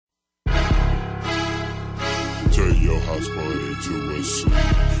house party to a super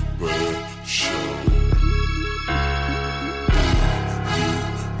show.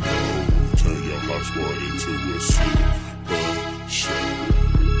 Turn your house party to a super show.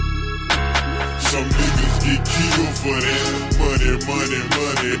 Some niggas get killed for that. Money, money,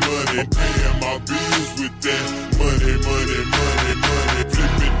 money, money. I'm paying my bills with that. Money, money, money, money.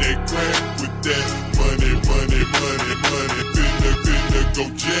 Flipping that crack with that. Money, money, money, money. Finna go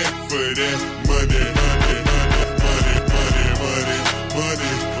jack for that. Money, money, money, money, money,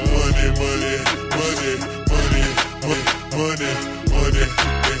 money, money, money, money,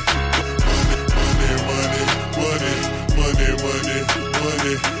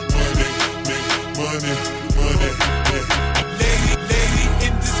 money, money, money, money, Lady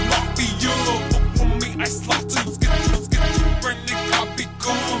in this mafia, fuck with me, I slaughter. Get you, burning, copy,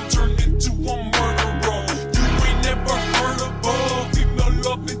 come, turn into a murderer. You ain't never heard of female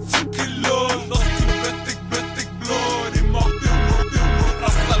love and tequila. Lost in bethic blood in my filmer.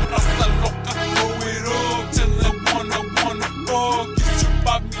 Rasta loca, throw it up till I wanna fuck. You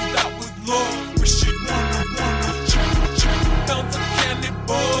survived me, that was love. Wish it wanna. Chicken pounds of candy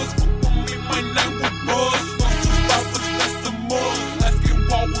buzz. Fuck with me, my night will buzz.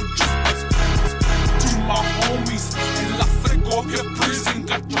 Prison,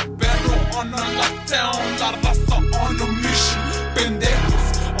 got your perro on a lockdown, la raza on a mission. Pendejos,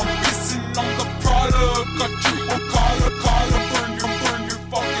 I'm pissing on the product. Got you on collar, burn your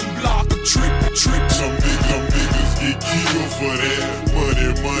fucking block. A trick. Some niggas get killed for that. Money,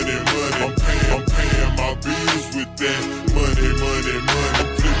 money, money. I'm paying my bills with that. Money, money, money.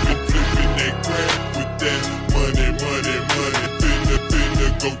 Flipping that crack with that. Money, money, money. Finna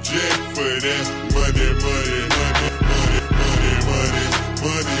go jack for that. Money, money, money. Money, money,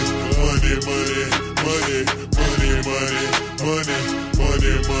 money, money, money, money, money, money,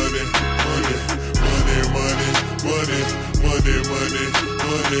 money, money, money,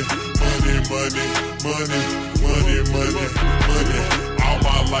 money, money, money, money, money, money. All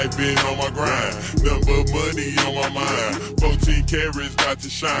my life been on my grind, number money on my mind. 14 carats got to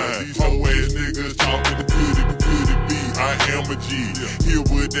shine. These hoe ass niggas talking to could it be? I am a G.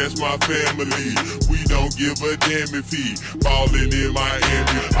 Hillwood, that's my family. We don't give a damn if he ballin' in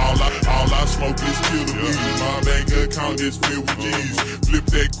Miami. All I smoke is killer weed. My bank account is filled with G's. Flip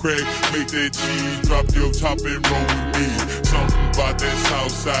that crack, make that cheese. Drop your top and roll with me. Something about that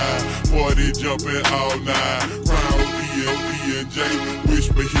south side. Party jumping all night. Crown B&J.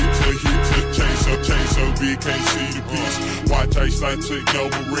 Whisper hit to chain so big can't see the piece. Watch I slide to no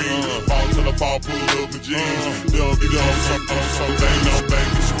marine. Fall till I fall, pull up my jeans. Dumb so they know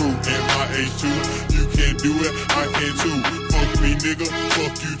bang the screw. In my H2, you can do it, I can too. Fuck me nigga,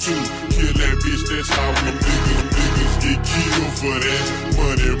 fuck you too. Kill that bitch, that's how we niggas get killed for that.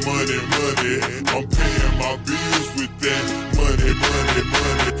 Money, money, money. I'm paying my bills with that. Money, money,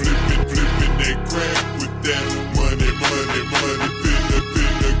 money. Flipping that crack with that. Money, money, money.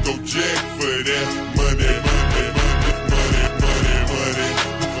 Finna go jack for that. Money, money, money, money, money,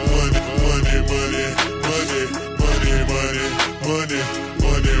 money, money, money, money,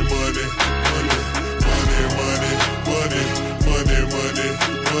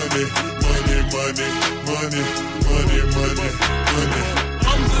 money, money, money, money, money, money, money.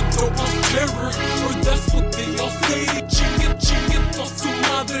 I'm the dope of terror, or that's what they all say. Chingue su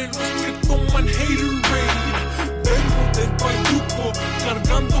madre, los que toman haterade. Vengo del Baiduco,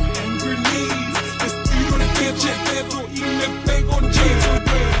 cargando hand grenades. Les tiro el dedo y me pego en jail.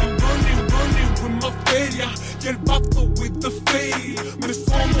 I'm running with my feria, y el vato with the fade.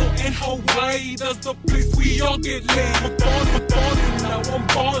 Minnesota and Hawaii, that's the place we all get laid. I'm ballin', now I'm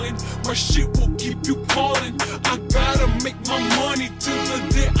ballin'. My shit will keep you calling. I gotta make my money till the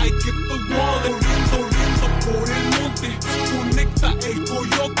day I get the wallet. Corriendo por el monte, conecta el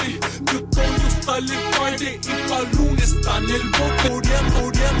coyote. De todo sale Friday y pa' lunes está en el bote.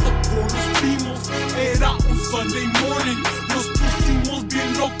 Oreando con los primos, era un Sunday morning. Nos pusimos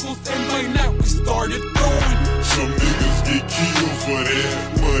bien locos and by night we started throwing. Some niggas get killed for that.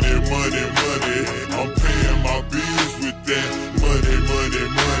 Money, money, money. I'm paying my bills with that. Money, money,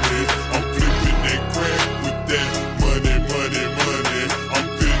 money.